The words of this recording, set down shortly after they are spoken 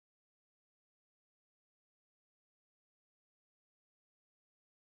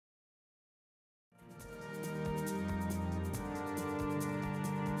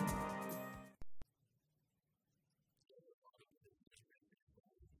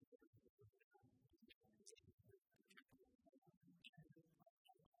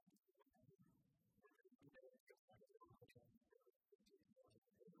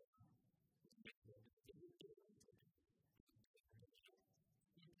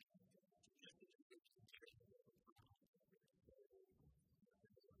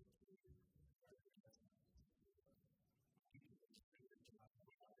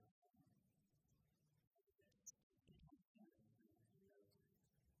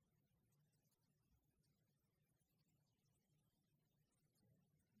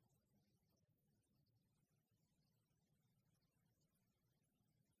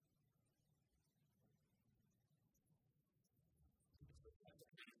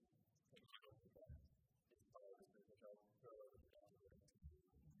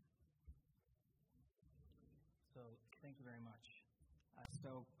Thank you very much.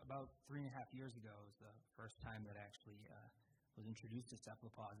 So about 3.5 years ago was the first time that I actually was introduced to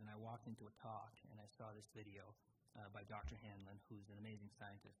cephalopods, and I walked into a talk and I saw this video by Dr. Hanlon, who's an amazing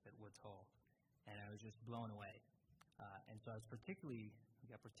scientist at Woods Hole, and I was just blown away. And so I got particularly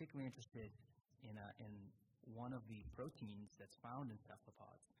interested in one of the proteins that's found in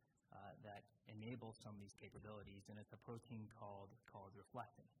cephalopods that enables some of these capabilities, and it's a protein called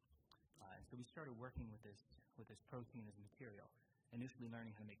reflectin. And so we started working with this protein as a material, initially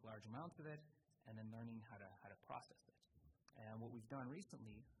learning how to make large amounts of it, and then learning how to process it. And what we've done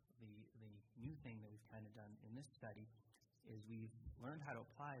recently, the new thing that we've kind of done in this study, is we've learned how to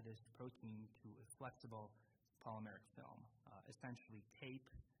apply this protein to a flexible polymeric film, essentially tape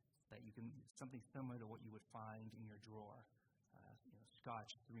that you can, something similar to what you would find in your drawer,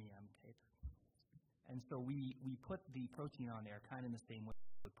 Scotch 3M tape. And so we put the protein on there kind of in the same way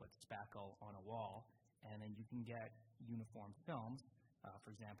we would put spackle on a wall, and then you can get uniform films. For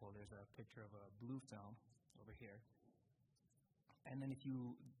example, there's a picture of a blue film over here. And then if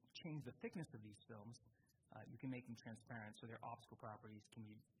you change the thickness of these films, you can make them transparent, so their optical properties can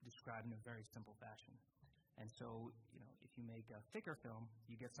be described in a very simple fashion. And so, if you make a thicker film,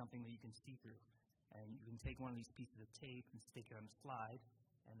 you get something that you can see through. And you can take one of these pieces of tape and stick it on a slide,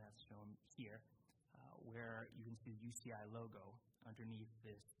 and that's shown here, where you can see the UCI logo underneath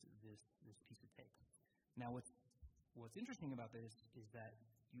this piece of tape. Now, what's interesting about this is that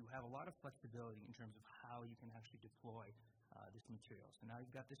you have a lot of flexibility in terms of how you can actually deploy this material. So now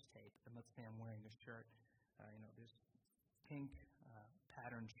you've got this tape, and let's say I'm wearing a shirt, this pink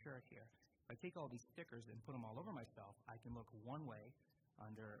patterned shirt here. If I take all these stickers and put them all over myself, I can look one way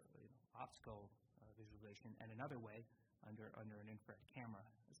under optical visualization and another way under an infrared camera,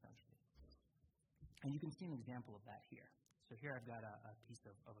 essentially. And you can see an example of that here. So here I've got a piece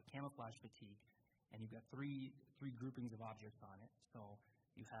of a camouflage fatigue, and you've got three groupings of objects on it. So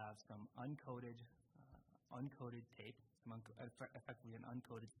you have some uncoated tape, effectively an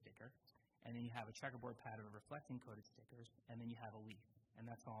uncoated sticker, and then you have a checkerboard pattern of reflecting coated stickers, and then you have a leaf, and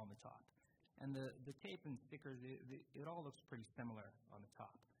that's all on the top. And the tape and stickers, it all looks pretty similar on the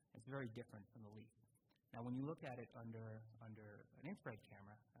top. It's very different from the leaf. Now, when you look at it under an infrared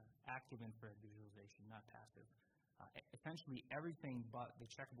camera, active infrared visualization, not passive, essentially everything but the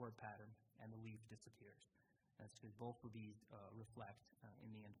checkerboard pattern and the leaf disappears. That's because both of these reflect in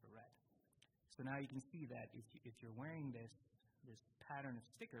the infrared. So now you can see that if you're wearing this pattern of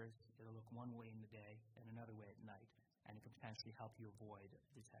stickers, it'll look one way in the day and another way at night, and it can potentially help you avoid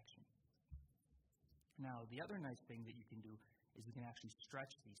detection. Now, the other nice thing that you can do is you can actually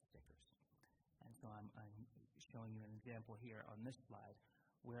stretch these stickers. And so I'm showing you an example here on this slide,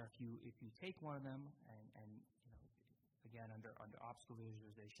 where if you take one of them and again under optical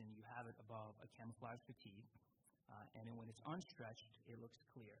visualization, you have it above a camouflage fatigue, and then when it's unstretched, it looks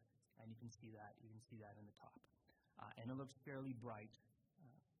clear, and you can see that in the top, and it looks fairly bright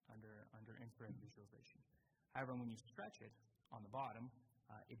under infrared visualization. However, when you stretch it on the bottom,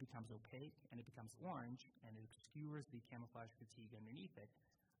 it becomes opaque and it becomes orange, and it obscures the camouflage fatigue underneath it,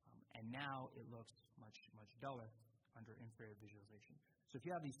 and now it looks much duller under infrared visualization. So if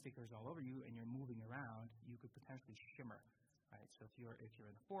you have these stickers all over you and you're moving around, you could potentially shimmer, right? So if you're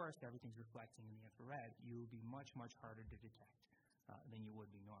in the forest, everything's reflecting in the infrared, you will be much harder to detect than you would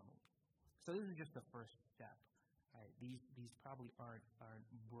be normally. So this is just the first step, right? These probably aren't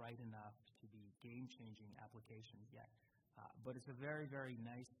bright enough to be game-changing applications yet, but it's a very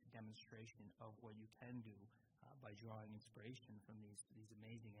nice demonstration of what you can do by drawing inspiration from these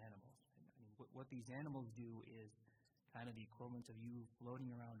amazing animals. And, I mean, what these animals do is kind of the equivalent of you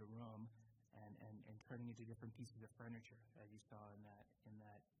floating around a room and turning into different pieces of furniture, as you saw in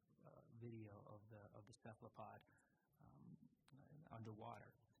that video of the cephalopod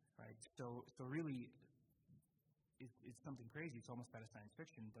underwater, right? So really, it's something crazy. It's almost out of science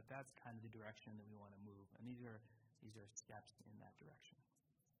fiction, but that's kind of the direction that we want to move. And these are steps in that direction.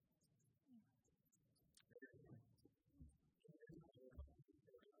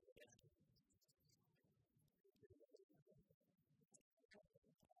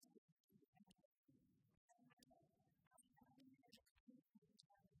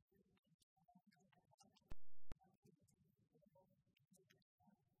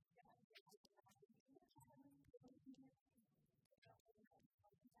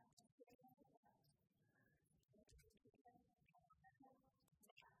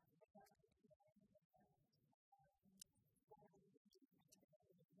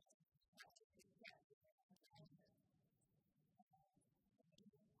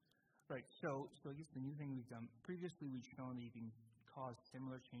 Right, so I guess the new thing we've done, previously we've shown that you can cause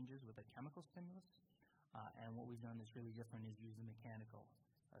similar changes with a chemical stimulus. And what we've done that's really different is use the mechanical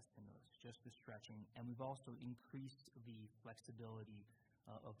stimulus, just the stretching. And we've also increased the flexibility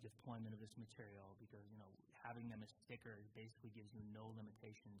of deployment of this material because, having them as stickers basically gives you no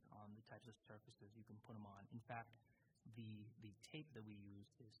limitations on the types of surfaces you can put them on. In fact, the tape that we use,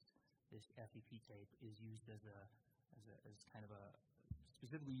 this FEP tape, is used as kind of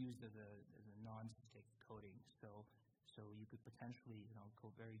specifically used as a non-stick coating. So you could potentially,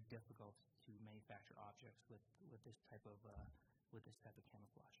 go very difficult to manufacture objects with this type of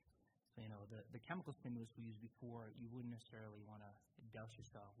camouflage. So the chemical stimulus we used before, you wouldn't necessarily want to douse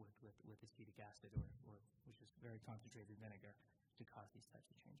yourself with acetic acid or which is very concentrated vinegar to cause these types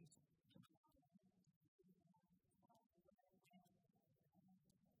of changes.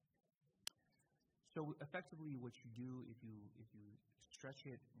 So effectively, what you do if you stretch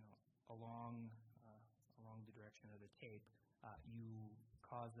it, along the direction of the tape, you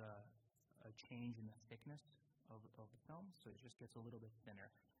cause a change in the thickness of the film, so it just gets a little bit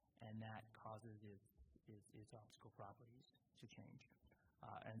thinner, and that causes its optical properties to change.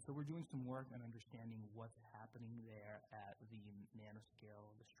 And so we're doing some work on understanding what's happening there at the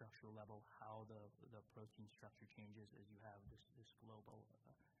nanoscale, the structural level, how the protein structure changes as you have this global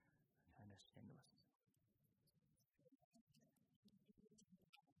kind of stimulus.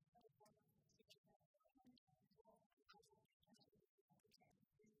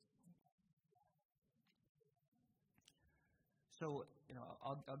 So,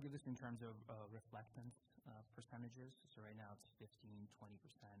 I'll give this in terms of reflectance percentages. So right now it's 15, 20%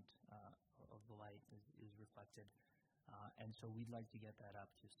 of the light is reflected. And so we'd like to get that up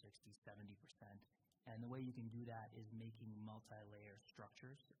to 60, 70%. And the way you can do that is making multi-layer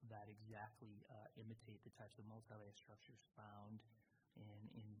structures that exactly imitate the types of multi-layer structures found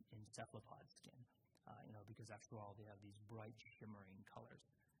in cephalopod skin. Because after all, they have these bright shimmering colors.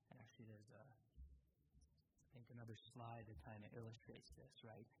 And actually there's I think another slide that kind of illustrates this,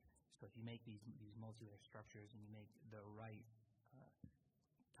 right? So if you make these multi-layer structures and you make the right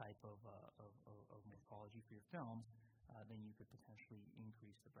type of morphology for your films, then you could potentially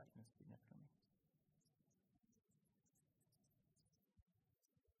increase the brightness significantly.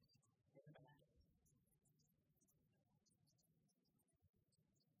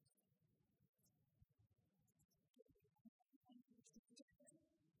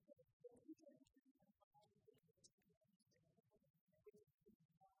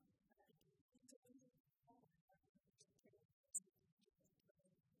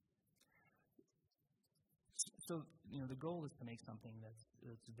 So, the goal is to make something that's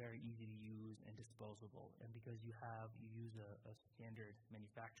very easy to use and disposable. And because you use a standard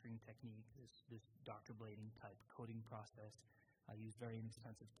manufacturing technique, this doctor blading type coating process, use very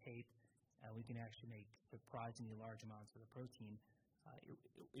inexpensive tape, and we can actually make surprisingly large amounts of the protein.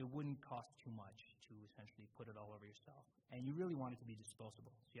 It wouldn't cost too much to essentially put it all over yourself. And you really want it to be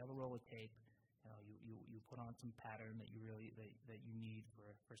disposable. So you have a roll of tape. You put on some pattern that you need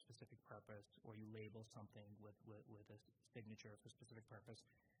for a specific purpose, or you label something with a signature for a specific purpose,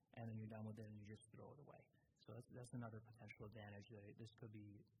 and then you're done with it and you just throw it away. So that's another potential advantage. This could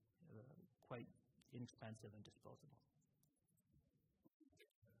be quite inexpensive and disposable.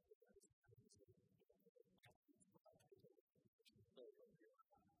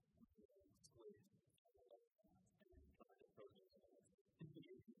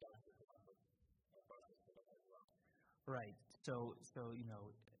 Right. So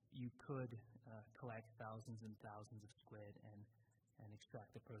you could collect thousands and thousands of squid and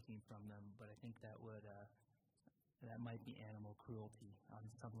extract the protein from them, but I think that might be animal cruelty on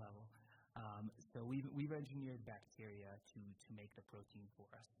some level. So we've engineered bacteria to make the protein for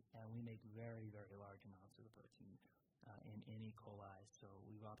us, and we make very, very large amounts of the protein in E. coli. So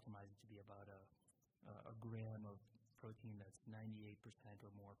we've optimized it to be about a gram of protein that's 98%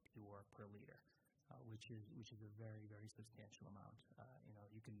 or more pure per liter. Which is a very, very substantial amount.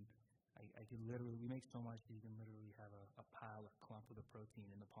 I can literally, we make so much that you can literally have a pile, a clump of the protein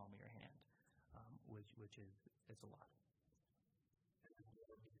in the palm of your hand, it's a lot.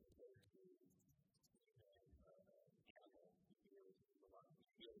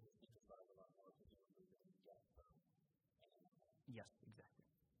 Yes, exactly.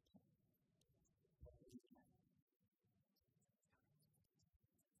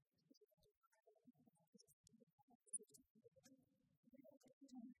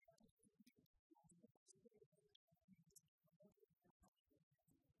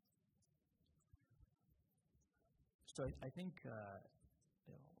 So I think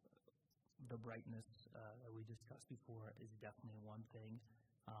the brightness that we discussed before is definitely one thing.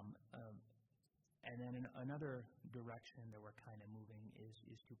 And then another direction that we're kind of moving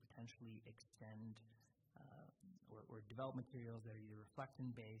is to potentially extend or develop materials that are either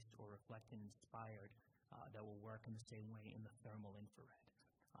reflectant-based or reflectant-inspired that will work in the same way in the thermal infrared.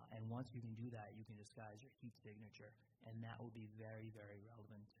 And once you can do that, you can disguise your heat signature, and that will be very, very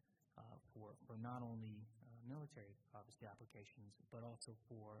relevant for not only military, obviously, applications, but also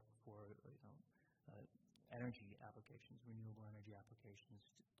for energy applications, renewable energy applications,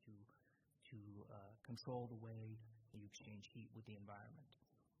 to control the way you exchange heat with the environment.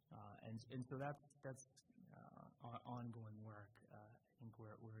 And so that's our ongoing work. I think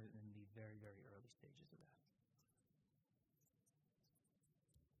we're in the very, very early stages of that.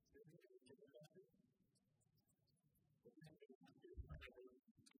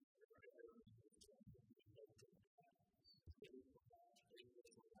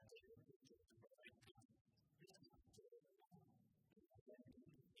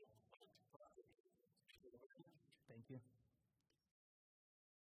 Thank you.